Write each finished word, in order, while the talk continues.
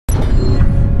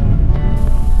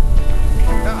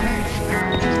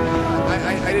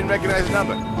recognize the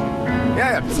number.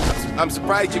 Yeah, I'm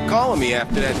surprised you're calling me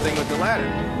after that thing with the ladder.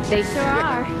 They sure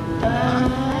are.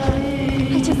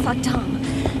 I just saw Tom.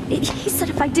 He said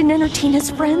if I didn't entertain his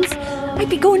friends, I'd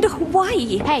be going to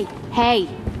Hawaii. Hey.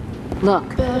 Look,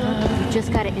 you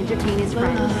just gotta entertain his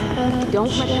friends. Don't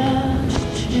let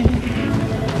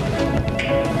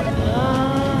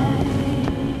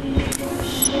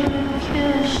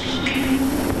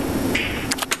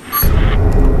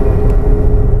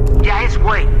Yeah, it's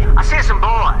Wade. I sent some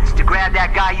boys to grab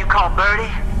that guy you call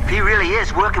Birdie. If he really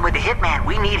is working with the Hitman,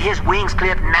 we need his wings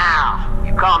clipped now.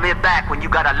 You call me back when you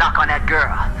got a lock on that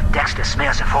girl. Dexter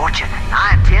smells a fortune.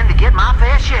 I intend to get my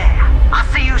fair share. I'll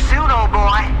see you soon, old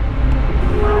boy.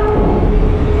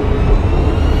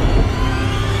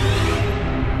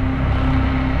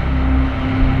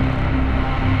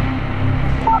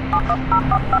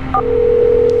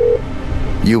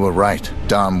 You were right.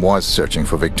 Dom was searching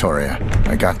for Victoria.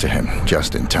 I got to him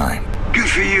just in time. Good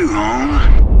for you,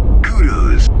 Holmes.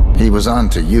 Kudos. He was on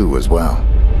to you as well.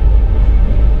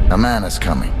 A man is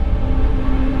coming.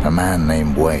 A man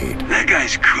named Wade. That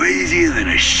guy's crazier than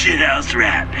a shithouse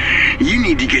rat. You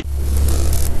need to get...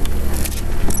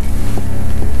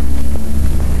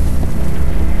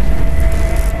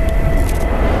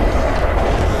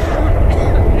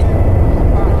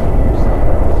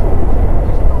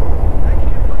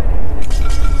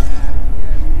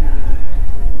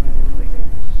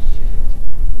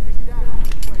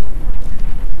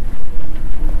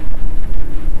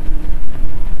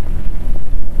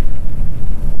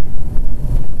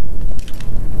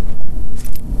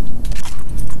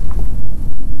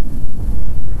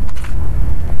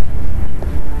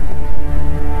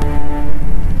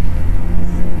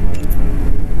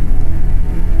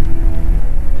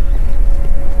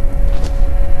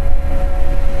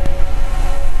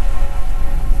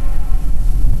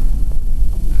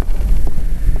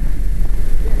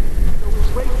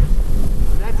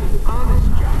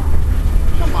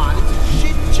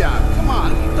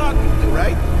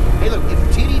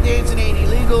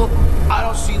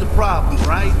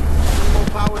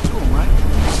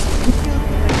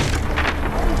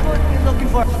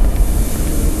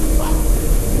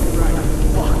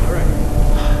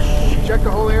 Check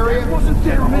the whole area? Wasn't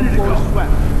there a minute ago.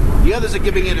 The others are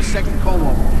giving it a second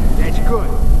comb-over. That's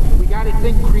good. We gotta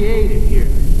think creative here.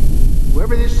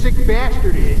 Whoever this sick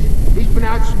bastard is, he's been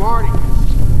outsmarting us.